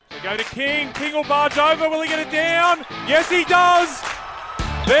Go to King. King will barge over. Will he get it down? Yes, he does.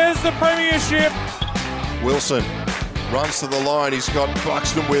 There's the premiership. Wilson runs to the line. He's got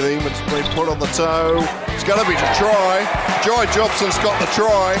Buxton with him. It's been put on the toe. It's going to be a try. Jai Jobson's got the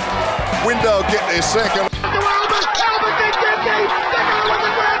try. Window get their second.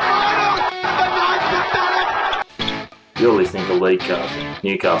 You're listening to League Castle,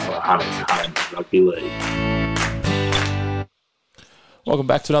 Newcastle Hunters home rugby league. Welcome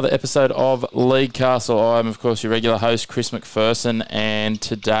back to another episode of League Castle. I'm, of course, your regular host, Chris McPherson, and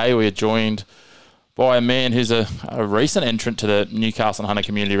today we are joined by a man who's a recent entrant to the Newcastle Hunter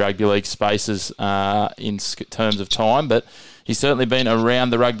Community Rugby League spaces in terms of time, but he's certainly been around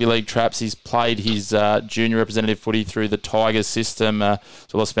the rugby league traps. He's played his junior representative footy through the Tigers system, as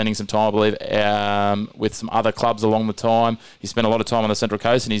well as spending some time, I believe, with some other clubs along the time. He spent a lot of time on the Central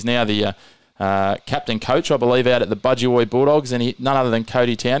Coast, and he's now the captain coach, I believe, out at the Budgewoi Bulldogs, and none other than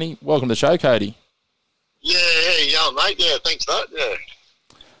Cody Towney. Welcome to the show, Cody. Yeah, mate. Yeah, thanks for that. Yeah.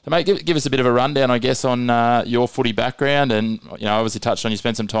 So, mate, give us a bit of a rundown, I guess, on your footy background, and obviously touched on you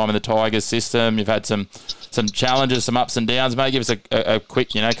spent some time in the Tigers system. You've had some challenges, some ups and downs. Mate, give us a quick,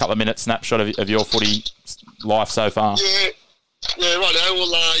 couple of minute snapshot of your footy life so far. Yeah, right.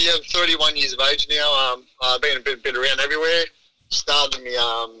 Well, I'm 31 years of age now. I've been a bit around everywhere. Started in the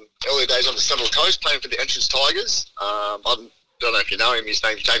early days on the Central Coast playing for the Entrance Tigers. I don't know if you know him. His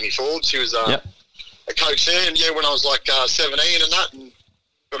name's Jamie Forbes. He was a coach there, and when I was like 17 and that, and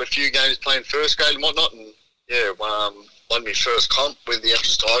got a few games playing first grade and whatnot, and won my first comp with the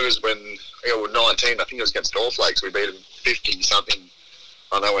Entrance Tigers when I was 19. I think it was against North Lakes. We beat them 50-something.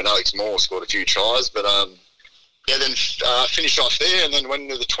 I know when Alex Moore scored a few tries, but then finished off there, and then went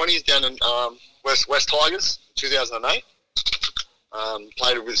into the 20s down in West Tigers in 2008.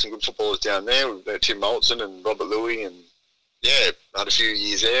 Played with some good footballers down there, with Tim Moulton and Robert Louis, and had a few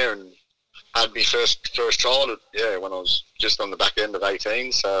years there, and had my first child when I was just on the back end of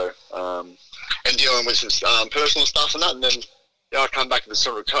 18. So and dealing with some personal stuff and that, and then I come back to the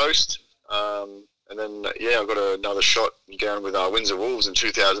Central Coast, and then I got another shot down with Windsor Wolves in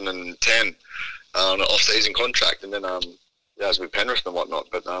 2010 on an off-season contract, and then I was with Penrith and whatnot,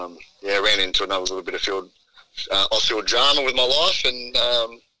 but ran into another little bit of off-field drama with my life, and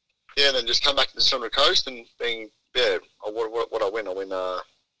then just come back to the Central Coast, and being what I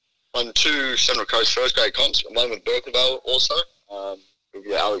won 2 Central Coast first grade comps, one with Berkeley also, with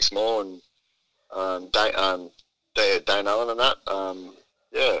Alex Moore and Dane Allen and that.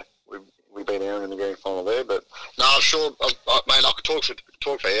 We've been there in the grand final there, but no, I'm sure, mate, I could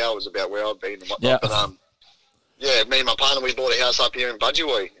talk for hours about where I've been and whatnot, but me and my partner, we bought a house up here in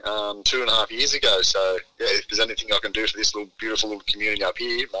Budgewoi 2.5 years ago. So if there's anything I can do for this beautiful little community up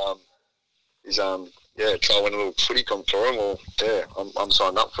here, is try win a little footy comp for them. Or I'm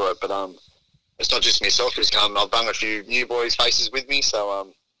signed up for it. But it's not just myself who's come. I've brought a few new boys' faces with me.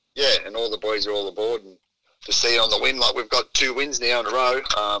 So and all the boys are all aboard. And to see it on the win, like we've got 2 wins now in a row.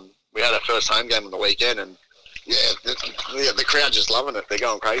 We had our first home game on the weekend, and the crowd's just loving it. They're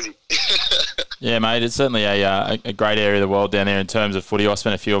going crazy. Yeah, mate, it's certainly a great area of the world down there in terms of footy. I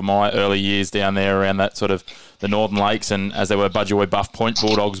spent a few of my early years down there around that sort of the Northern Lakes, and as they were Budgewoi Buff Point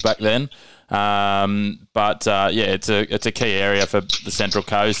Bulldogs back then. It's a key area for the Central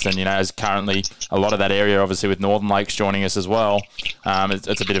Coast, and as currently a lot of that area, obviously with Northern Lakes joining us as well,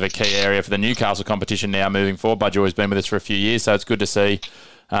 it's a bit of a key area for the Newcastle competition now moving forward. Budgewoi's been with us for a few years, so it's good to see.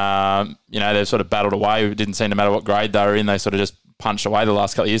 They've sort of battled away. It didn't seem to matter what grade they were in. They sort of just punched away the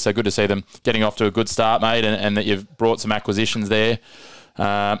last couple of years. So good to see them getting off to a good start, mate, and that you've brought some acquisitions there.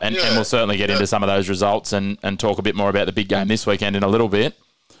 And we'll certainly get into some of those results and talk a bit more about the big game this weekend in a little bit.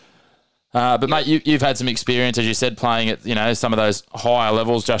 But, mate, you've had some experience, as you said, playing at, some of those higher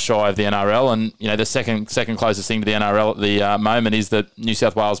levels just shy of the NRL. And, the second closest thing to the NRL at the moment is the New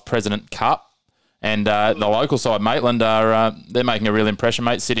South Wales President Cup. And the local side, Maitland, they're making a real impression,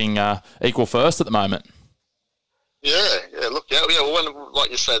 mate, sitting equal first at the moment. Well, when,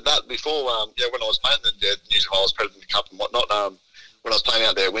 like you said that before, when I was playing the New South Wales President Cup and whatnot, when I was playing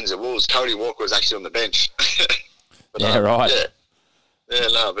out there at Windsor Wolves, Cody Walker was actually on the bench. Right.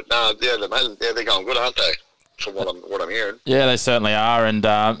 The Maitland, they're going good, aren't they? From what I'm hearing. Yeah, they certainly are. And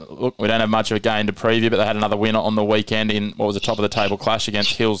look, we don't have much of a game to preview, but they had another win on the weekend in what was a top of the table clash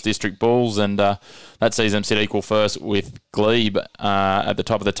against Hills District Bulls, and that sees them sit equal first with Glebe at the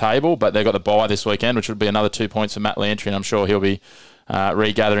top of the table. But they've got the bye this weekend, which would be another 2 points for Matt Lantry, and I'm sure he'll be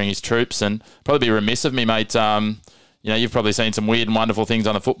regathering his troops. And probably be remiss of me, mate. You've probably seen some weird and wonderful things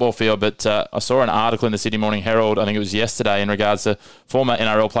on the football field, but I saw an article in the Sydney Morning Herald, I think it was yesterday, in regards to former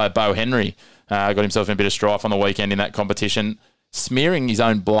NRL player Bo Henry. Got himself in a bit of strife on the weekend in that competition. smearing his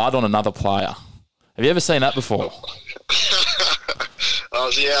own blood on another player. Have you ever seen that before?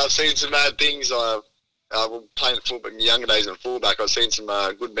 I've seen some mad things. Playing football in my younger days in fullback, I've seen some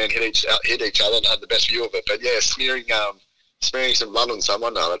good men hit each other and had the best view of it. But yeah, smearing some blood on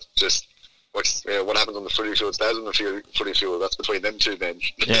someone, no, that's just what happens on the footy field stays on the footy field. That's between them two men.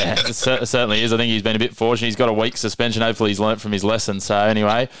 Yeah, it certainly is. I think he's been a bit fortunate. He's got a week suspension. Hopefully he's learnt from his lesson. So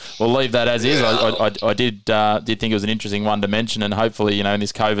anyway, we'll leave that as is. I did think it was an interesting one to mention, and hopefully, in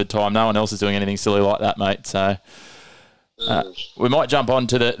this COVID time, no one else is doing anything silly like that, mate. So we might jump on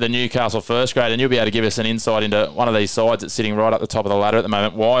to the Newcastle first grade, and you'll be able to give us an insight into one of these sides that's sitting right up the top of the ladder at the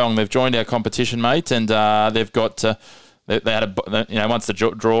moment. Wyong, they've joined our competition, mate, and they've got... They had once the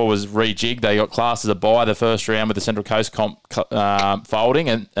draw was rejigged, they got classed as a bye the first round with the Central Coast comp folding,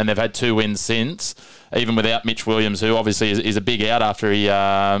 and they've had 2 wins since, even without Mitch Williams, who obviously is a big out after he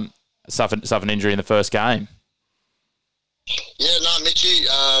suffered an injury in the first game. Yeah, no,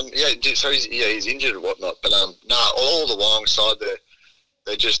 Mitchie, so he's injured and whatnot, but all the Wyong side,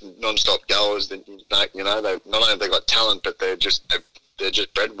 they're just non-stop goers. They not only have they got talent, but they're just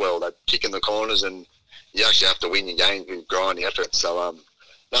bred well. They kick in the corners, and you actually have to win your game with grinding effort. So,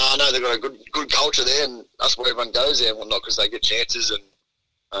 I know they've got a good culture there, and that's where everyone goes there and whatnot, because they get chances, and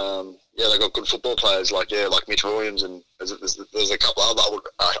they've got good football players like Mitch Williams, and there's a couple other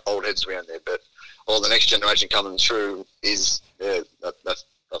old heads around there. But all the next generation coming through that's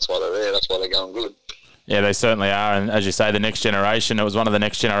why they're there. That's why they're going good. Yeah, they certainly are. And as you say, the next generation, it was one of the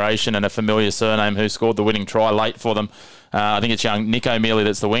next generation and a familiar surname who scored the winning try late for them. I think it's young Nick O'Mealy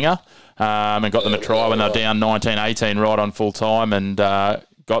that's the winger, and got them a try when they were down 19-18 right on full time, and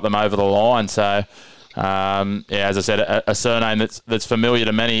got them over the line. So, as I said, a surname that's familiar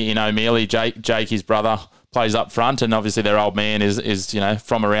to many in O'Mealy. Jake, his brother, plays up front, and obviously their old man is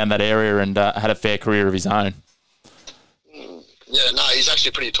from around that area and had a fair career of his own. Yeah, no, he's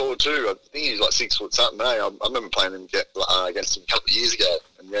actually pretty tall too. I think he's like 6 foot something. I remember playing him against him a couple of years ago,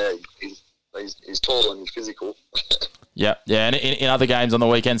 and yeah, he's tall and he's physical. Yeah. And in other games on the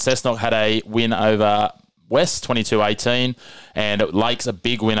weekend, Cessnock had a win over West, 22-18, and Lakes a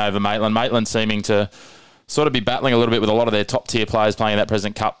big win over Maitland. Maitland seeming to sort of be battling a little bit with a lot of their top tier players playing in that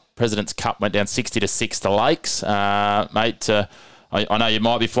President's Cup. Went down 60-6 to Lakes, mate. I know you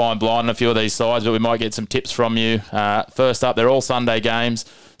might be flying blind on a few of these sides, but we might get some tips from you. First up, they're all Sunday games.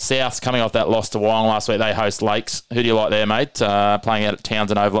 South's coming off that loss to Wyong last week. They host Lakes. Who do you like there, mate? Playing out at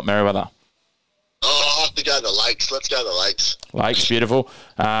Townsend Oval at Merewether. Oh, I have to go the Lakes. Let's go the Lakes. Lakes, beautiful.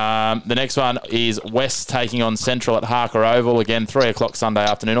 The next one is West taking on Central at Harker Oval. Again, 3 o'clock Sunday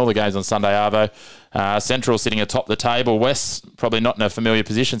afternoon. All the games on Sunday Arvo. Central sitting atop the table. West probably not in a familiar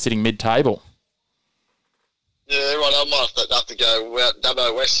position, sitting mid-table. Yeah, right. I might have to go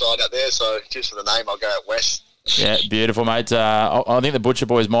Dubbo West side out there. So just for the name, I'll go out West. Yeah, beautiful, mate. I think the Butcher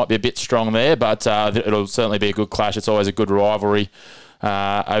Boys might be a bit strong there, but it'll certainly be a good clash. It's always a good rivalry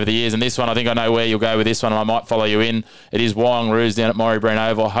over the years. And this one, I think I know where you'll go with this one, and I might follow you in. It is Wyong Roos down at Morrie Breen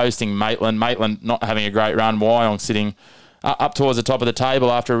Oval hosting Maitland. Maitland not having a great run. Wyong sitting up towards the top of the table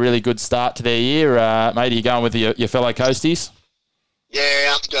after a really good start to their year. Mate, are you going with your fellow Coasties? Yeah,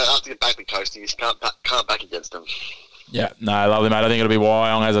 I have to get back to Coasties. Can't back against them. Yeah, no, lovely, mate. I think it'll be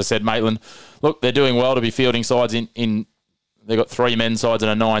Wyong. As I said, Maitland, look, they're doing well to be fielding sides in they've got 3 men's sides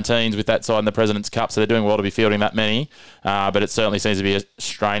and a 19s with that side in the President's Cup, so they're doing well to be fielding that many. But it certainly seems to be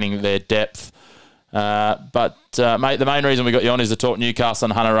straining their depth. Mate, the main reason we got you on is to talk Newcastle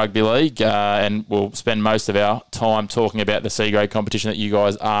and Hunter Rugby League, and we'll spend most of our time talking about the C-grade competition that you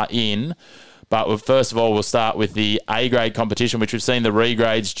guys are in. But first of all, we'll start with the A-grade competition, which we've seen the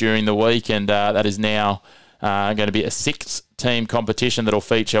regrades during the week, and that is now going to be a 6-team competition that will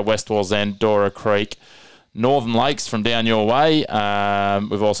feature West Wallsend, Dora Creek, Northern Lakes from down your way.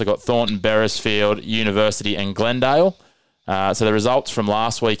 We've also got Thornton, Beresfield, University and Glendale. So the results from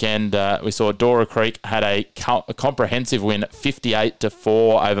last weekend, we saw Dora Creek had a comprehensive win,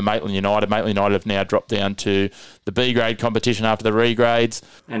 58-4 over Maitland United. Maitland United have now dropped down to the B-grade competition after the regrades.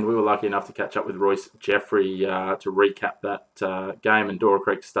 And we were lucky enough to catch up with Royce Jeffrey to recap that game and Dora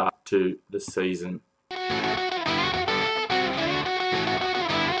Creek's start to the season.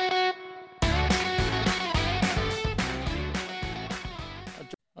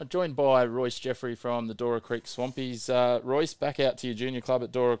 I'm joined by Royce Jeffrey from the Dora Creek Swampies. Royce, back out to your junior club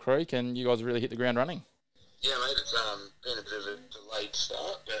at Dora Creek, and you guys really hit the ground running. Yeah, mate, it's been a bit of a delayed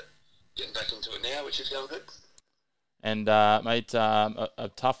start, but getting back into it now, which is going good. And, mate,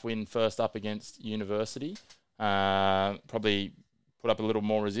 a tough win first up against University. Probably put up a little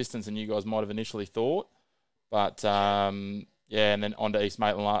more resistance than you guys might have initially thought. But, and then on to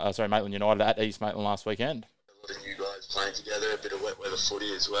Maitland United at East Maitland last weekend. A lot of new guys friends playing together, a bit of wet weather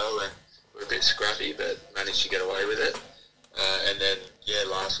footy as well, and we're a bit scrappy, but managed to get away with it. And then,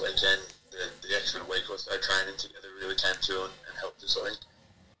 last weekend, the extra week or so training together really came through and helped us, I think.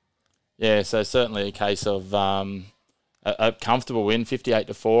 Yeah, so certainly a case of a comfortable win,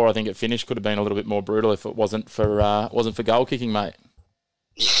 58-4. I think it finished. Could have been a little bit more brutal if it wasn't for goal kicking, mate.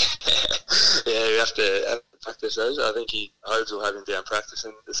 Yeah, we have to practice those. I think Hobbs will have him down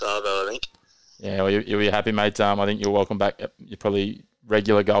practicing this Arvo, I think. Yeah, well, you'll be happy, mate. I think you'll welcome back your probably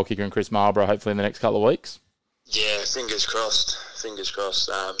regular goal kicker and Chris Marlborough, hopefully in the next couple of weeks. Yeah, fingers crossed. I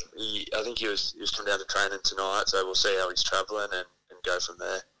think he was coming down to training tonight, so we'll see how he's travelling and go from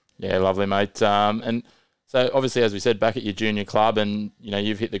there. Yeah, lovely, mate. And so obviously, as we said, back at your junior club, and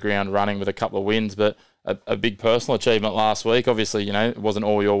you've hit the ground running with a couple of wins, but a big personal achievement last week. Obviously, it wasn't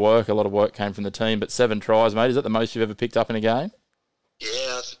all your work. A lot of work came from the team, but 7 tries, mate. Is that the most you've ever picked up in a game?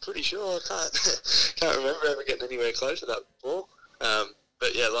 Yeah, I'm pretty sure. I can't remember ever getting anywhere close to that before.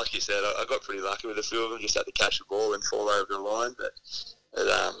 But yeah, like you said, I got pretty lucky with a few of them. Just had to catch the ball and fall over the line, but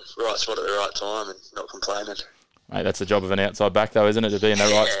right spot at the right time and not complaining. Mate, that's the job of an outside back, though, isn't it? To be in the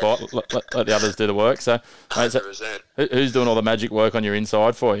right spot, let the others do the work. So, mate, 100%. Who's doing all the magic work on your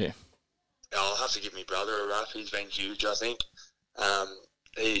inside for you? I'll have to give my brother a rap. He's been huge, I think.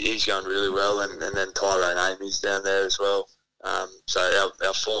 He's going really well, and then Tyrone Amy's down there as well. So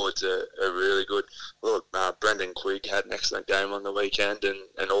our forwards are really good. Well, Brendan Quigg had an excellent game on the weekend,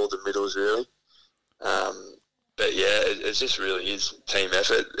 and all the middles really. But yeah, it just really is team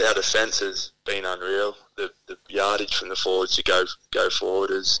effort. Our defence has been unreal. The yardage from the forwards to go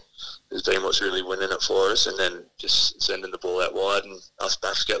forward has been what's really winning it for us, and then just sending the ball out wide and us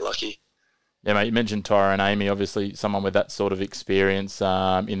backs get lucky. Yeah, mate, you mentioned Tyrone Amy, obviously someone with that sort of experience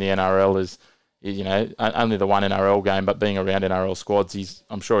in the NRL is only the one NRL game, but being around NRL squads,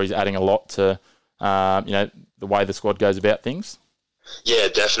 I'm sure he's adding a lot to, the way the squad goes about things. Yeah,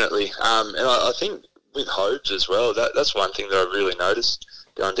 definitely. And I think with Hobbs as well, that's one thing that I really noticed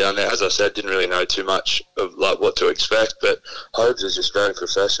going down there. As I said, didn't really know too much of what to expect, but Hobbs is just very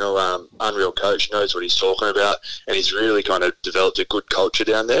professional, unreal coach, knows what he's talking about, and he's really kind of developed a good culture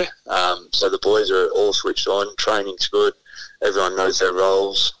down there. So the boys are all switched on, training's good, everyone knows their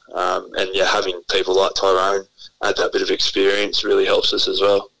roles, and having people like Tyrone add that bit of experience really helps us as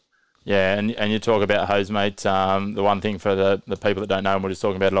well. Yeah, and you talk about Hobbs, mate. The one thing for the people that don't know, and we're just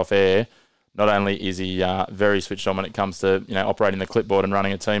talking about it off air, not only is he very switched on when it comes to operating the clipboard and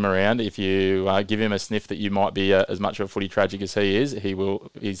running a team around. If you give him a sniff that you might be as much of a footy tragic as he is,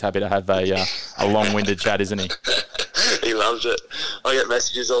 he's happy to have a long-winded chat, isn't he? He loves it. I get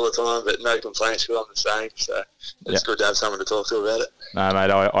messages all the time, but no complaints because I'm the same. So it's good to have someone to talk to about it. No,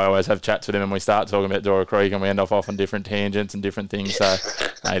 mate, I always have chats with him, and we start talking about Dora Creek, and we end off on different tangents and different things. So,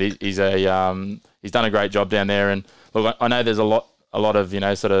 mate, he's done a great job down there. And look, I know there's a lot of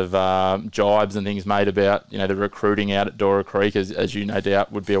jibes and things made about the recruiting out at Dora Creek, as you no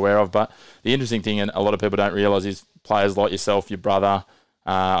doubt would be aware of. But the interesting thing, and a lot of people don't realise, is players like yourself, your brother,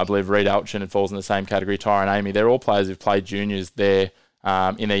 I believe Reid Alchin falls in the same category, Tyrone Amy, they're all players who've played juniors there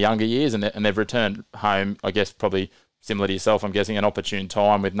in their younger years, and they've returned home, I guess, probably similar to yourself, I'm guessing, an opportune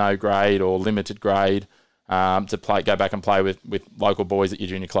time with no grade or limited grade to go back and play with local boys at your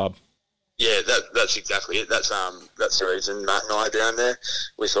junior club. Yeah, that's exactly it. That's the reason Matt and I are down there.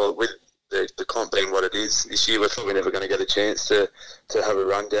 We thought with the comp being what it is this year, we're probably never going to get a chance to have a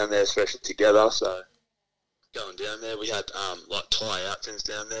run down there, especially together. So going down there, we had like Ty Outchins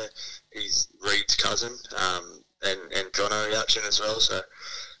down there. He's Reid's cousin, and Jono Outchin as well. So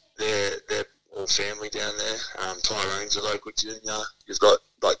they're all family down there. Tyrone's a local junior. You've got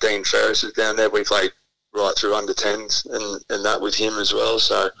like Dean Ferris is down there. We played right through under 10s and that with him as well.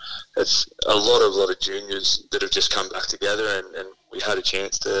 So it's a lot of juniors that have just come back together, and we had a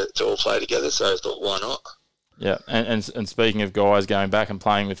chance to all play together. So I thought, why not? Yeah, and speaking of guys going back and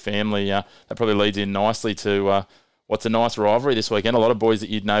playing with family, that probably leads in nicely to what's a nice rivalry this weekend. A lot of boys that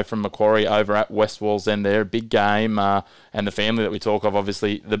you'd know from Macquarie over at West Wallsend there. Big game, and the family that we talk of,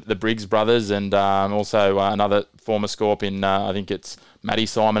 obviously, the Briggs brothers, and also another former Scorp in, I think it's Matty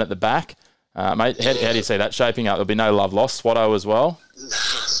Simon at the back. Mate, how do you see that shaping up? There'll be no love lost. Swatto as well?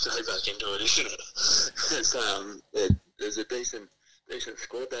 Straight back into it, isn't it? There's a decent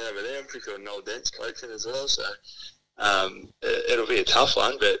squad there over there. I'm pretty sure Noel Dent's coaching as well, so it'll be a tough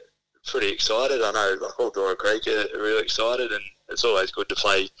one, but pretty excited. I know like all Dora Creek are really excited, and it's always good to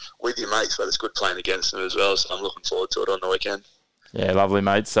play with your mates, but it's good playing against them as well, so I'm looking forward to it on the weekend. Yeah, lovely,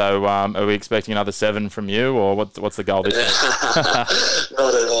 mate. So are we expecting another 7 from you, or what's the goal this year?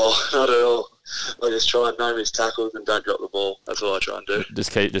 Not at all. I just try and no miss tackles and don't drop the ball. That's all I try and do.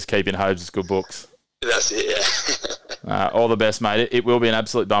 Just keep in Hobbs' good books. That's it, yeah. All the best, mate. It will be an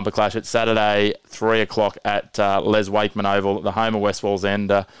absolute bumper clash. It's Saturday, 3 o'clock at Les Wakeman Oval, the home of West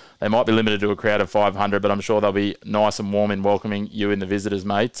Wallsend. They might be limited to a crowd of 500, but I'm sure they'll be nice and warm in welcoming you and the visitors,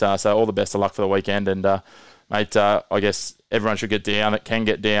 mate. So all the best of luck for the weekend. And, mate, I guess everyone should get down. It can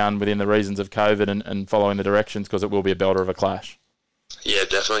get down within the reasons of COVID and following the directions, because it will be a belter of a clash. Yeah,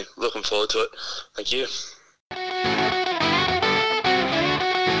 definitely. Looking forward to it. Thank you.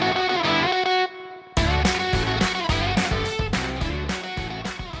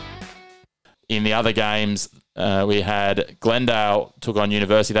 In the other games, we had Glendale took on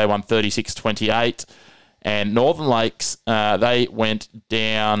University. They won 36-28. And Northern Lakes, they went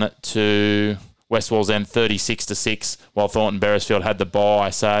down to West Wallsend 36-6, while Thornton Beresfield had the bye.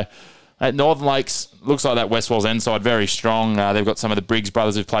 So at Northern Lakes, looks like that West Wallsend side very strong. They've got some of the Briggs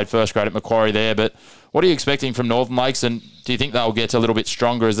brothers who've played first grade at Macquarie there. But what are you expecting from Northern Lakes? And do you think they'll get a little bit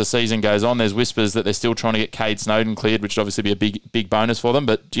stronger as the season goes on? There's whispers that they're still trying to get Cade Snowden cleared, which would obviously be a big bonus for them.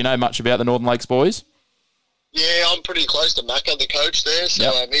 But do you know much about the Northern Lakes boys? Yeah, I'm pretty close to Macca, the coach there. So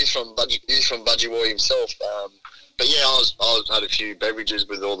Yep. he's from Budgewoi himself. But yeah, I had a few beverages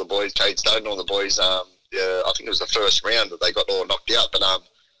with all the boys, Cade Snowden, all the boys. I think it was the first round that they got all knocked out. But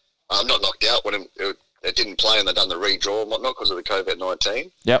I'm not knocked out when it didn't play and they done the redraw and whatnot because of the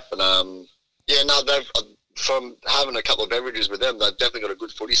COVID-19. Yep. But they've from having a couple of beverages with them, they've definitely got a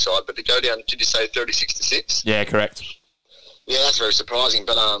good footy side. But to go down, did you say 36-6? Yeah, correct. Yeah, that's very surprising.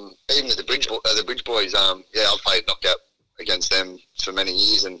 But even with the Bridge boys, I've played knockout against them for many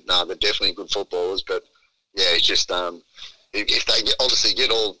years, and they're definitely good footballers. But yeah, it's just if they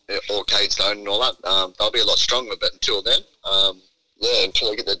get all Cade Stone and all that, they'll be a lot stronger. But until then, until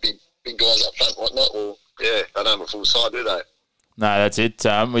they get the big guys up front, and whatnot, they don't have a full side, do they? No, that's it.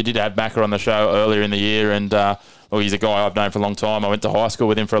 We did have Macca on the show earlier in the year, and he's a guy I've known for a long time. I went to high school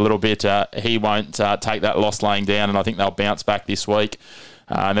with him for a little bit. He won't take that loss laying down, and I think they'll bounce back this week.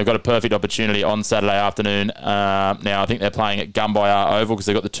 And they've got a perfect opportunity on Saturday afternoon. Now, I think they're playing at Gumbayar Oval because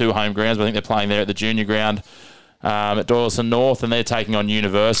they've got the two home grounds, but I think they're playing there at the junior ground at Doyleson North, and they're taking on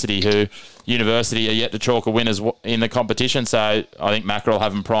University, who University are yet to chalk a win in the competition. So I think Macca will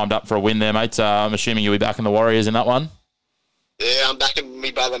have them primed up for a win there, mate. I'm assuming you'll be backing the Warriors in that one. Yeah, I'm backing me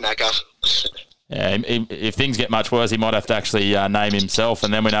brother Macca. Yeah, if things get much worse, he might have to actually name himself,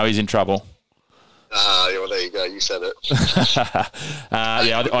 and then we know he's in trouble. Well, there you go. You said it.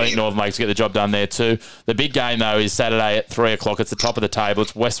 I think Northern Lakes get the job done there too. The big game, though, is Saturday at 3 o'clock. It's the top of the table.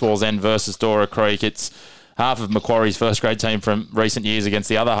 It's West Wallsend versus Dora Creek. It's half of Macquarie's first grade team from recent years against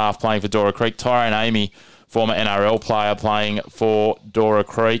the other half playing for Dora Creek. Tyrone Amy, former NRL player, playing for Dora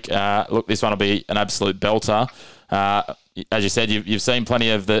Creek. Look, this one will be an absolute belter. As you said, you've seen plenty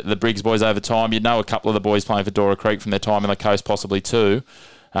of the Briggs boys over time. You know a couple of the boys playing for Dora Creek from their time on the coast, possibly too.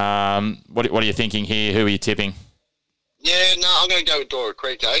 What are you thinking here? Who are you tipping? Yeah, no, I'm going to go with Dora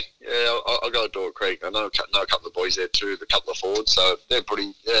Creek, eh? Yeah, I'll go with Dora Creek. I know a couple of boys there too, a couple of forwards, so they're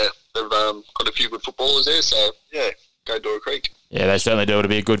pretty, they've got a few good footballers there, so yeah, go Dora Creek. Yeah, they certainly do. It'll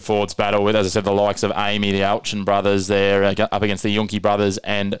be a good forwards battle with, as I said, the likes of Amy, the Alchin brothers there, up against the Yunke brothers,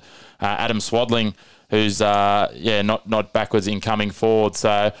 and Adam Swadling, who's not backwards in coming forward.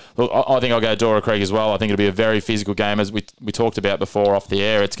 So look, I think I'll go Dora Creek as well. I think it'll be a very physical game, as we talked about before off the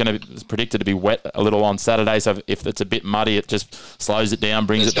air. It's predicted to be wet a little on Saturday, so if it's a bit muddy, it just slows it down,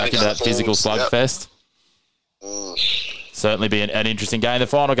 brings it back into that physical slugfest. Certainly be an interesting game. The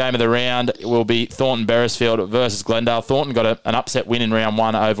final game of the round will be Thornton Beresfield versus Glendale. Thornton got an upset win in round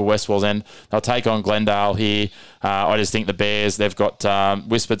one over West Wallsend. They'll take on Glendale here. I just think the Bears, they've got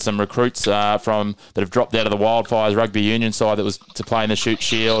whispered some recruits that have dropped out of the Wildfires rugby union side that was to play in the Shute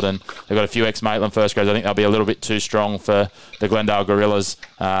Shield, and they've got a few ex-Maitland first graders. I think they'll be a little bit too strong for the Glendale Gorillas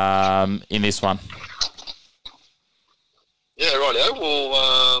in this one. Yeah, righto.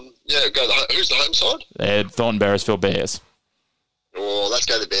 Well, who's the home side? They're Thornton Beresfield Bears. Well, let's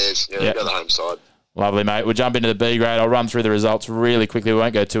go the Bears. Yeah, we'll go the home side. Lovely, mate. We'll jump into the B grade. I'll run through the results really quickly. We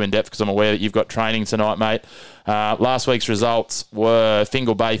won't go too in-depth because I'm aware that you've got training tonight, mate. Last week's results were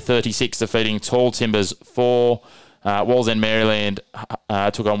Fingal Bay 36 defeating Tall Timbers 4. Wallsend Maryland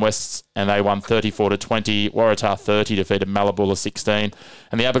took on Wests and they won 34-20. Waratah 30 defeated Malabulla 16.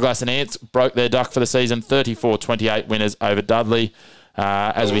 And the Aberglasslyn Ants broke their duck for the season, 34-28 winners over Dudley.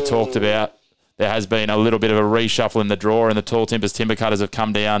 As we talked about, there has been a little bit of a reshuffle in the draw, and the Tall Timbers Timber Cutters have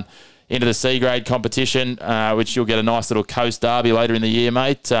come down into the C-grade competition, which you'll get a nice little coast derby later in the year,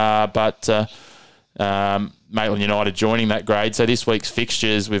 mate. But Maitland United joining that grade. So this week's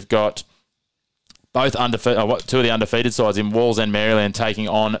fixtures, we've got both two of the undefeated sides in Wallsend Maryland taking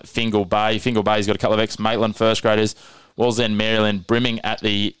on Fingal Bay. Fingal Bay's got a couple of ex-Maitland first graders. Wallsend Maryland brimming at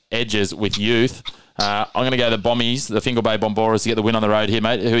the edges with youth. I'm going to go the Bombies, the Fingal Bay Bomboras, to get the win on the road here,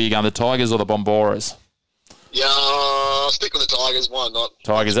 mate. Who are you going, the Tigers or the Bomboras? Yeah, I'll stick with the Tigers. Why not?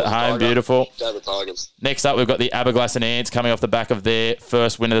 Tigers at home, beautiful. Go the Tigers. Next up, we've got the Aberglass Ants coming off the back of their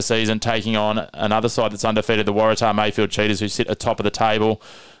first win of the season, taking on another side that's undefeated, the Waratah Mayfield Cheetahs, who sit atop of the table.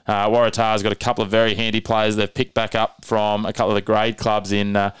 Waratah's got a couple of very handy players they've picked back up from a couple of the grade clubs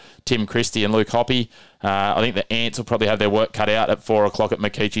in Tim Christie and Luke Hoppy. I think the Ants will probably have their work cut out at 4 o'clock at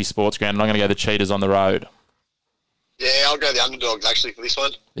Makichi Sports Ground, and I'm going to go the Cheetahs on the road. Yeah, I'll go the underdogs, actually, for this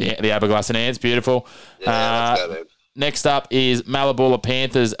one. Yeah, the Aberglass and Ants, beautiful. Yeah, let's go there. Next up is Malabula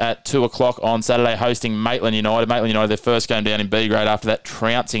Panthers at 2 o'clock on Saturday, hosting Maitland United. Maitland United, their first game down in B grade after that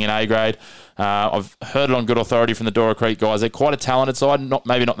trouncing in A grade. I've heard it on good authority from the Dora Creek guys. They're quite a talented side,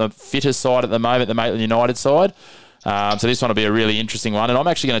 maybe not the fittest side at the moment, the Maitland United side. So this one will be a really interesting one. And I'm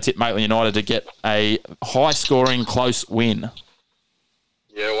actually going to tip Maitland United to get a high-scoring, close win.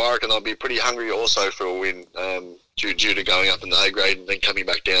 Yeah, well, I reckon they'll be pretty hungry also for a win due to going up in the A grade and then coming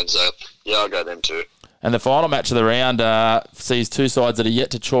back down. So, yeah, I'll go them too. And the final match of the round sees two sides that are yet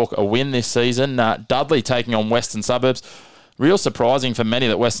to chalk a win this season. Dudley taking on Western Suburbs. Real surprising for many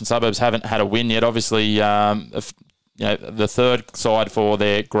that Western Suburbs haven't had a win yet. Obviously, the third side for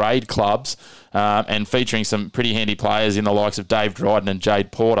their grade clubs and featuring some pretty handy players in the likes of Dave Dryden and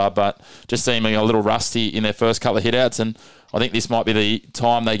Jade Porter, but just seeming a little rusty in their first couple of hitouts. And I think this might be the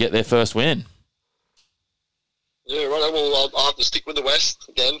time they get their first win. Yeah, right. Well, I'll have to stick with the West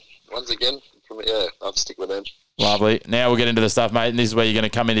again, once again. Yeah, I'll have to stick with them. Lovely. Now we'll get into the stuff, mate, and this is where you're going to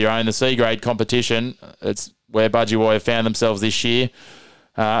come into your own. The C-grade competition, it's where Budgie Boy have found themselves this year.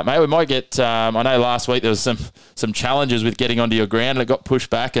 Mate, we might get... I know last week there was some challenges with getting onto your ground, and it got pushed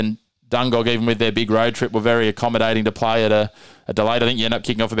back, and Dungog, even with their big road trip, were very accommodating to play at a delayed. I think you end up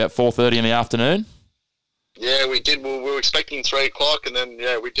kicking off about 4:30 in the afternoon. Yeah, we did. We were expecting 3 o'clock, and then,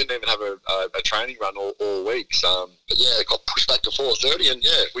 yeah, we didn't even have a training run all week. So, but, yeah, it got pushed back to 4:30, and,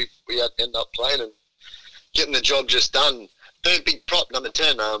 yeah, we had to end up playing and getting the job just done. Third big prop, number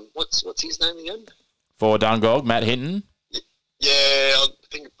 10. What's his name again? For Dungog, Matt Hinton. Yeah, I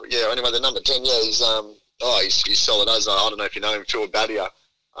think. Yeah, anyway, the number 10. Yeah, he's solid as. I don't know if you know him, Phil Badia.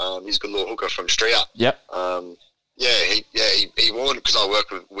 He's a good little hooker from Stria. Yep. He warned, because I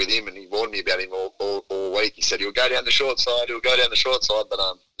work with him, and he warned me about him all week. He said he'll go down the short side.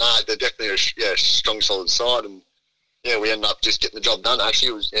 But they're definitely a strong, solid side, and yeah, we ended up just getting the job done. Actually,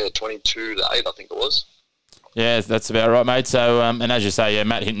 it was 22-8, I think it was. Yeah, that's about right, mate. So, and as you say, yeah,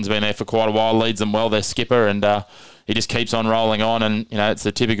 Matt Hinton's been there for quite a while, leads them well, their skipper, and he just keeps on rolling on. And it's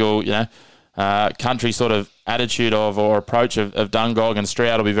the typical, country sort of attitude or approach of Dungog, and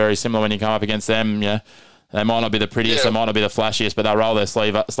Stroud will be very similar when you come up against them. They might not be the prettiest, they might not be the flashiest, but they'll roll their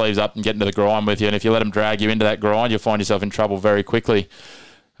sleeves up and get into the grind with you. And if you let them drag you into that grind, you'll find yourself in trouble very quickly.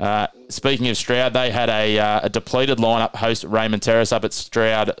 Speaking of Stroud, they had a depleted lineup host Raymond Terrace up at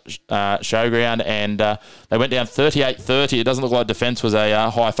Stroud Showground, and they went down 38-30. It doesn't look like defence was a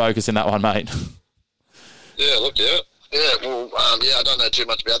high focus in that one, mate. Yeah, look, yeah. Well, I don't know too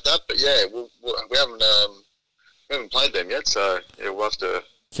much about that, but yeah, we haven't played them yet, so yeah, we'll have to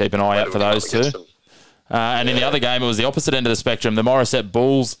keep an eye out for those too. And in the other game, it was the opposite end of the spectrum. The Morisset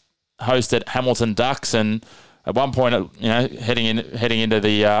Bulls hosted Hamilton Ducks, and at one point, heading into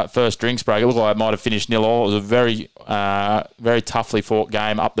the first drinks break, it looked like it might have finished 0-0. It was a very, very toughly fought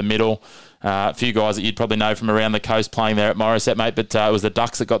game up the middle. A few guys that you'd probably know from around the coast playing there at Morisset, mate. But it was the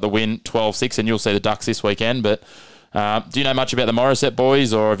Ducks that got the win, 12-6, and you'll see the Ducks this weekend. But do you know much about the Morisset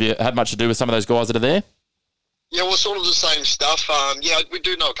boys, or have you had much to do with some of those guys that are there? Yeah, well, sort of the same stuff. We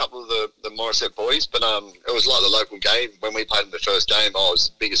do know a couple of the Morisset boys, but it was like the local game. When we played in the first game, it was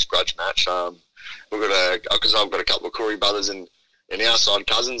the biggest grudge match. Because I've got a couple of Corey brothers in our side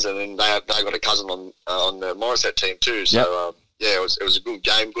cousins, and then they got a cousin on the Morisset team too. So it was a good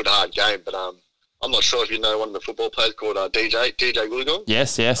game, good hard game. But I'm not sure if you know one of the football players called DJ Gulligon.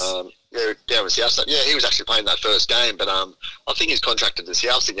 Yes. Down with South. Yeah, he was actually playing that first game, but I think he's contracted to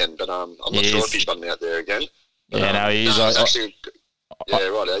South again. But I'm not sure if he's running out there again. But, he is. I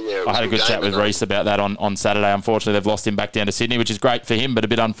had a good chat with Reese about that on Saturday. Unfortunately, they've lost him back down to Sydney, which is great for him, but a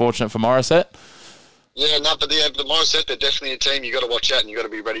bit unfortunate for Morisset. Yeah, but the Morisset, they're definitely a team you got to watch out, and you got to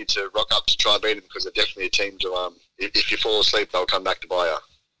be ready to rock up to try beat them, because they're definitely a team to. If you fall asleep, they'll come back to buy you.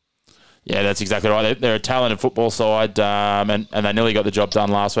 Yeah, that's exactly right. They're a talented football side, and they nearly got the job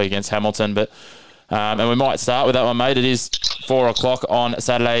done last week against Hamilton. But and we might start with that one, mate. It is 4 o'clock on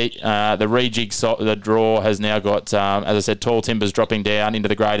Saturday. The rejig, the draw has now got, as I said, Tall Timbers dropping down into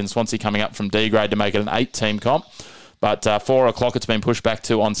the grade, and Swansea coming up from D grade to make it an 8-team comp. But 4 o'clock, it's been pushed back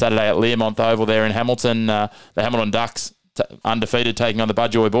to on Saturday at Learmonth Oval there in Hamilton. The Hamilton Ducks undefeated, taking on the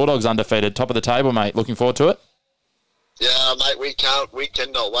Budjoy Bulldogs, undefeated, top of the table, mate. Looking forward to it. Yeah, mate, we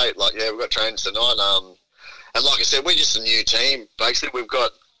cannot wait. Like, yeah, we've got trains tonight. And like I said, we're just a new team. Basically, we've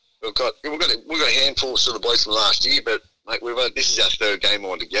got a handful of sort of boys from last year, but mate, this is our third game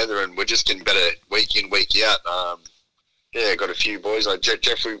all together, and we're just getting better week in, week out. Yeah, got a few boys like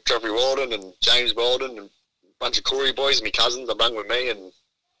Jeffrey Walden and James Walden and a bunch of Corey boys and my cousins that run with me, and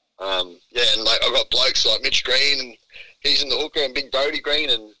and like I've got blokes like Mitch Green, and he's in the hooker, and Big Brody Green,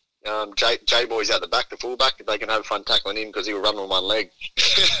 and J Boy's out the back, the fullback. They can have fun tackling him because he will run on one leg.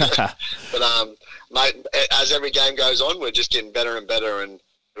 But mate, as every game goes on, we're just getting better and better, and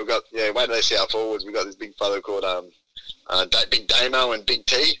we've got wait till they see our forwards. We've got this big fellow called Big Damo and Big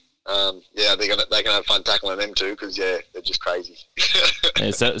T. They can have fun tackling them too because they're just crazy.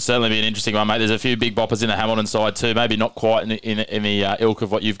 It's certainly be an interesting one, mate. There's a few big boppers in the Hamilton side too. Maybe not quite in the ilk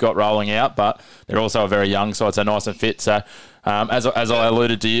of what you've got rolling out, but they're also a very young side, so nice and fit. So as I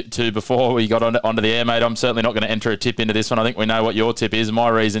alluded to before we got onto the air, mate, I'm certainly not going to enter a tip into this one. I think we know what your tip is. My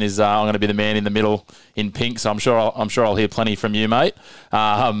reason is I'm going to be the man in the middle in pink, so I'm sure I'll hear plenty from you, mate.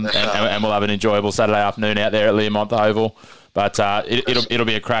 And we'll have an enjoyable Saturday afternoon out there at Learmonth Oval. But it'll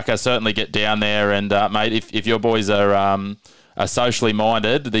be a cracker. Certainly get down there, and mate, if your boys are socially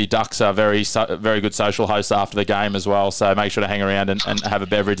minded, the Ducks are very good social hosts after the game as well. So make sure to hang around and have a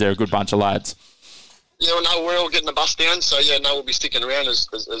beverage. They're a good bunch of lads. Yeah, well, no, we're all getting the bus down, so we'll be sticking around as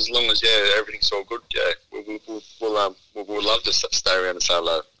long as everything's all good. Yeah, we'll love to stay around and say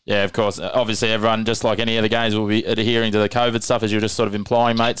hello. Yeah, of course. Obviously, everyone, just like any other games, will be adhering to the COVID stuff, as you're just sort of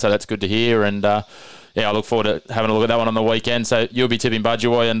implying, mate. So that's good to hear, and. I look forward to having a look at that one on the weekend. So you'll be tipping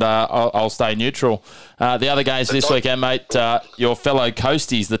Budjoy, and I'll stay neutral. The other games this weekend, mate, your fellow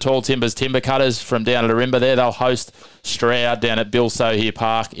Coasties, the Tall Timbers Timber Cutters from down at Arimba there, they'll host Stroud down at Bill Sohier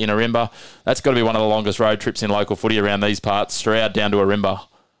Park in Arimba. That's got to be one of the longest road trips in local footy around these parts, Stroud down to Arimba.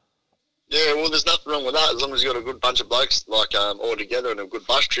 Yeah, well, there's nothing wrong with that as long as you've got a good bunch of blokes all together and a good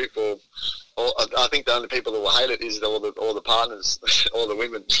bus trip. Or I think the only people that will hate it is all the partners, all the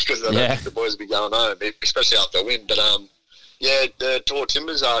women, because I don't think the boys will be going home, especially after a win. But the Tall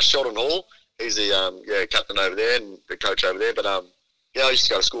Timbers are Sheldon Hall. He's the captain over there and the coach over there. But I used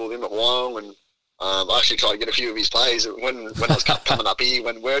to go to school with him at Wyong, and I actually tried to get a few of his plays when I was coming up here.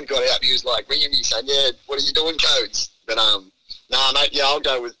 When word got out, he was like ringing me saying, "What are you doing, coach?" But mate, I'll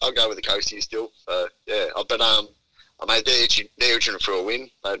go with the Coasties still. So mate, they're itching for a win.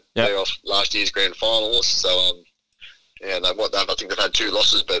 They're off last year's grand finals, so I think they've had 2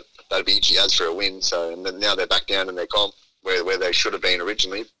 losses, but they'd be itchy as for a win. So and then now they're back down in their comp where they should have been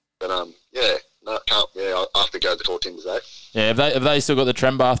originally. But I'll have to go to the Tall Timbers, eh? Yeah, have they still got the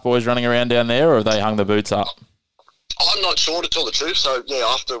Trembath boys running around down there, or have they hung the boots up? I'm not sure, to tell the truth. So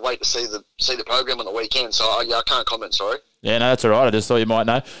I'll have to wait to see the program on the weekend. So I can't comment. Sorry. Yeah, no, that's all right. I just thought you might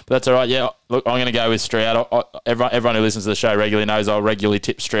know. But that's all right. Yeah, look, I'm going to go with Stroud. Everyone who listens to the show regularly knows I'll regularly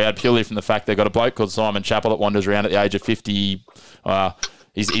tip Stroud purely from the fact they've got a bloke called Simon Chappell that wanders around at the age of 50.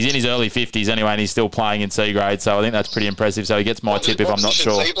 He's in his early 50s anyway, and he's still playing in C grade. So I think that's pretty impressive. So he gets my tip if I'm not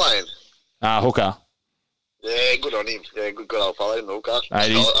sure. Hooker. Yeah, good on him. Yeah, good old fellow in the hooker.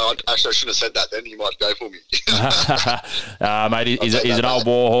 I should have said that then. He might go for me. Mate, he's an old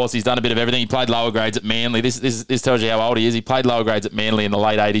war horse. He's done a bit of everything. He played lower grades at Manly. This tells you how old he is. He played lower grades at Manly in the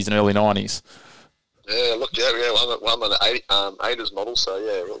late 80s and early 90s. Yeah, look out. Yeah, I'm an 80s model, so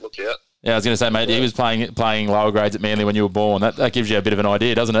yeah, look out. Yeah, I was going to say, mate, he was playing lower grades at Manly when you were born. That gives you a bit of an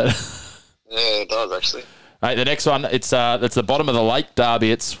idea, doesn't it? Yeah, it does, actually. Mate, the next one, it's the bottom of the lake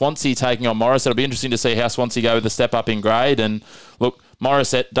derby. It's Swansea taking on Morisset. It'll be interesting to see how Swansea go with the step up in grade. And look,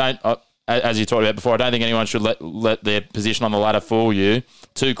 Morisset as you talked about before, I don't think anyone should let their position on the ladder fool you.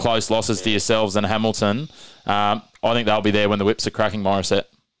 2 close losses to yourselves and Hamilton. I think they'll be there when the whips are cracking, Morisset.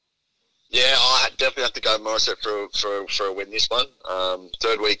 Yeah, I definitely have to go Morisset for a win this one.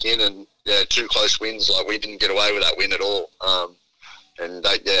 3rd week in, and 2 close wins. Like, we didn't get away with that win at all. And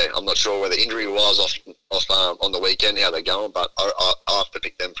I'm not sure where the injury was off on the weekend, how they're going, but I have to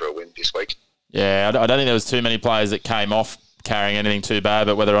pick them for a win this week. Yeah, I don't think there was too many players that came off carrying anything too bad,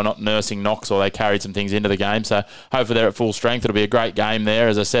 but whether or not nursing knocks or they carried some things into the game. So hopefully they're at full strength. It'll be a great game there.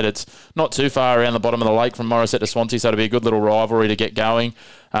 As I said, it's not too far around the bottom of the lake from Morisset to Swansea, so it'll be a good little rivalry to get going.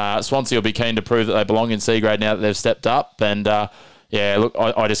 Swansea will be keen to prove that they belong in C grade now that they've stepped up, and look,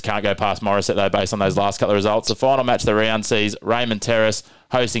 I just can't go past Morisset, though, based on those last couple of results. The final match of the round sees Raymond Terrace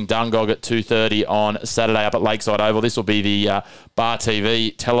hosting Dungog at 2:30 on Saturday up at Lakeside Oval. This will be the Bar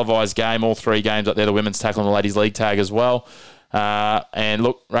TV televised game. All 3 games up there, the women's tackle and the ladies' league tag as well. And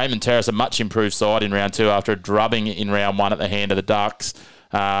look, Raymond Terrace, a much improved side in round 2 after a drubbing in round 1 at the hand of the Ducks.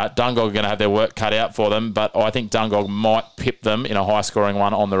 Dungog are going to have their work cut out for them, but I think Dungog might pip them in a high-scoring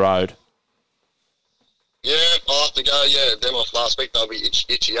one on the road. Yeah, I'll have to go. Yeah, them off last week. They'll be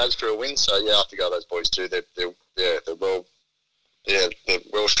itchy ads for a win. So yeah, I have to go. Those boys too. They're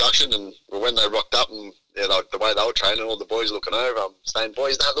well structured, and when they rocked up and the way they were training, all the boys looking over. I'm saying,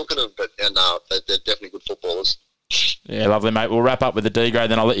 boys, don't look at them, but no, they're definitely good footballers. Yeah, lovely, mate. We'll wrap up with the D grade,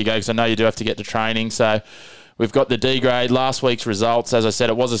 then I'll let you go because I know you do have to get to training. So we've got the D grade. Last week's results, as I said,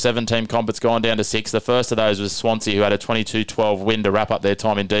 it was a 7-team comp. It's gone down to 6. The first of those was Swansea, who had a 22-12 win to wrap up their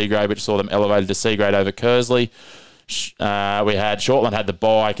time in D grade, which saw them elevated to C grade over Kersley. We had Shortland had the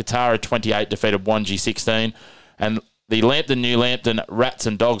bye. Katara 28 defeated Wanji 16, and the New Lambton Rats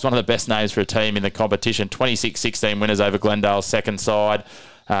and Dogs, one of the best names for a team in the competition, 26-16 winners over Glendale's second side,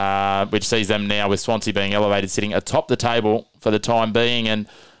 which sees them now with Swansea being elevated, sitting atop the table for the time being, and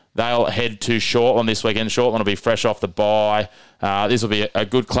they'll head to Shortland this weekend. Shortland will be fresh off the bye. This will be a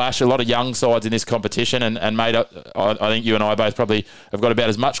good clash. A lot of young sides in this competition, and mate, I think you and I both probably have got about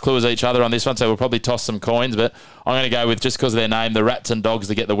as much clue as each other on this one, so we'll probably toss some coins, but I'm going to go with, just because of their name, the Rats and Dogs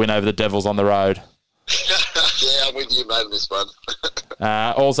to get the win over the Devils on the road. Yeah, I'm with you, mate, on this one.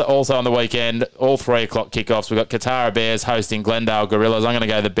 Also on the weekend, all 3 o'clock kickoffs. We've got Katara Bears hosting Glendale Gorillas. I'm going to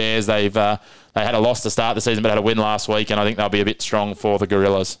go the Bears. They had a loss to start the season, but had a win last week, and I think they'll be a bit strong for the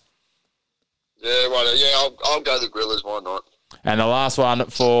Gorillas. Yeah, right. Yeah, I'll go the Gorillas. Why not? And the last one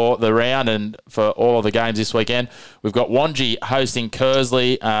for the round and for all of the games this weekend, we've got Wanji hosting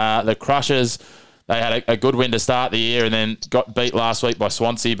Kersley. The Crushers, they had a good win to start the year and then got beat last week by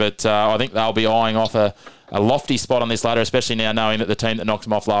Swansea, but I think they'll be eyeing off a lofty spot on this ladder, especially now knowing that the team that knocked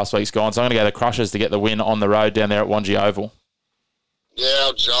them off last week's gone. So I'm going to go the Crushers to get the win on the road down there at Wanji Oval.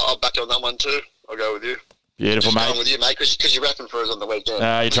 Yeah, I'll back you on that one too. I'll go with you. Beautiful, mate. Going with you, mate, because you're rapping for us on the weekend.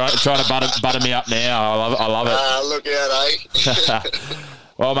 You're trying to butter me up now. I love it. Look out, eh?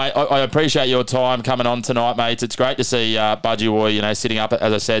 Well, mate, I appreciate your time coming on tonight, mate. It's great to see Budgie, sitting up.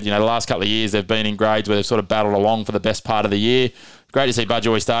 As I said, the last couple of years they've been in grades where they've sort of battled along for the best part of the year. Great to see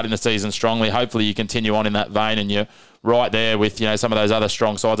Budgie starting the season strongly. Hopefully you continue on in that vein and you're right there with some of those other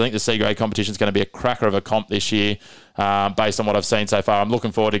strong sides. I think the C grade competition is going to be a cracker of a comp this year, based on what I've seen so far. I'm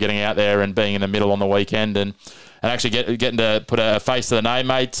looking forward to getting out there and being in the middle on the weekend and actually getting to put a face to the name,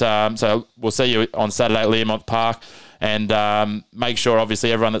 mate. So we'll see you on Saturday at Learmont Park. And make sure,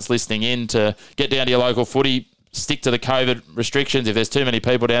 obviously, everyone that's listening in to get down to your local footy, stick to the COVID restrictions. If there's too many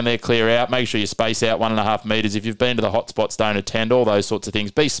people down there, clear out. Make sure you space out 1.5 metres. If you've been to the hotspots, don't attend, all those sorts of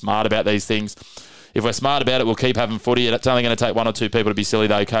things. Be smart about these things. If we're smart about it, we'll keep having footy. It's only going to take 1 or 2 people to be silly,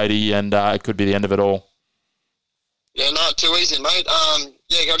 though, Cody, and it could be the end of it all. Yeah, no, too easy, mate.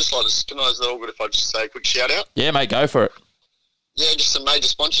 Yeah, I just like to, is it all good if I just say a quick shout out? Yeah, mate, go for it. Yeah, just some major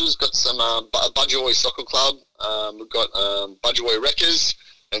sponsors. Got some Budgie Soccer Club. We've got Budgie Wreckers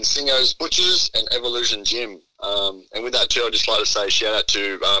and Singo's Butchers and Evolution Gym. And with that too, I'd just like to say shout out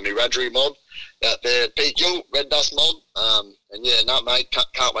to my Radri mob out there at Peak Hill, Red Dust mob. And yeah, no, mate,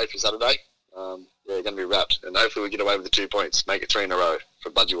 can't wait for Saturday. Yeah, going to be wrapped. And hopefully we get away with the 2 points. Make it 3 in a row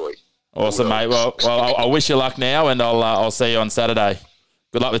for Budgie. Awesome, mate. Well, I wish you luck now, and I'll see you on Saturday.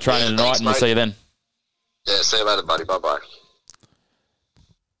 Good luck with training tonight, thanks, and we'll see you then. Yeah, see you later, buddy. Bye-bye.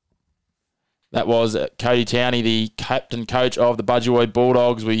 That was Cody Towney, the captain coach of the Budgie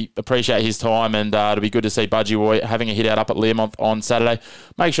Bulldogs. We appreciate his time, and it'll be good to see Budgie having a hit out up at Learmont on Saturday.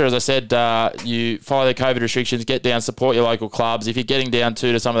 Make sure, as I said, you follow the COVID restrictions, get down, support your local clubs. If you're getting down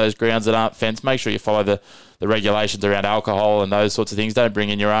to some of those grounds that aren't fenced, make sure you follow the regulations around alcohol and those sorts of things. Don't bring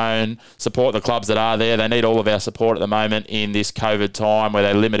in your own. Support the clubs that are there. They need all of our support at the moment in this COVID time where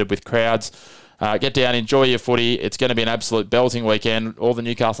they're limited with crowds. Get down, enjoy your footy. It's going to be an absolute belting weekend. All the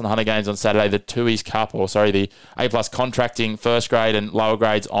Newcastle and Hunter games on Saturday, the Tooheys Cup, the A+ contracting first grade and lower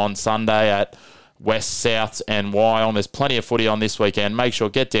grades on Sunday at West, South and Wyong. There's plenty of footy on this weekend. Make sure,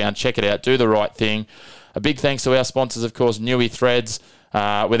 get down, check it out, do the right thing. A big thanks to our sponsors, of course, Newy Threads.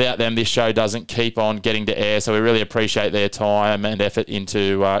 Without them, this show doesn't keep on getting to air, so we really appreciate their time and effort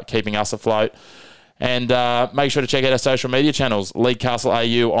into keeping us afloat. And make sure to check out our social media channels, League Castle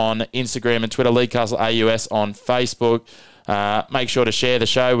AU on Instagram and Twitter, League Castle AUS on Facebook. Make sure to share the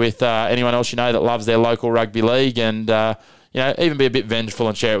show with anyone else you know that loves their local rugby league, and even be a bit vengeful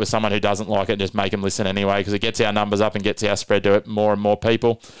and share it with someone who doesn't like it and just make them listen anyway, because it gets our numbers up and gets our spread to it more and more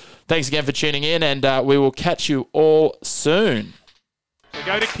people. Thanks again for tuning in, and we will catch you all soon. We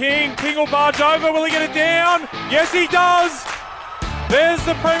go to King. King will barge over. Will he get it down? Yes, he does. There's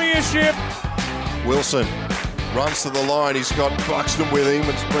the premiership. Wilson runs to the line. He's got Buxton with him.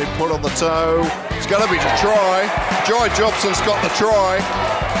 It's been put on the toe. It's going to be a try. Jai Jobson's got the try.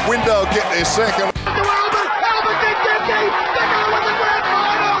 Window get their second.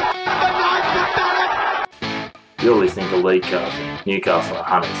 think of League Castle? Newcastle are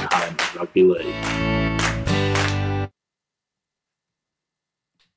Hunters Rugby League.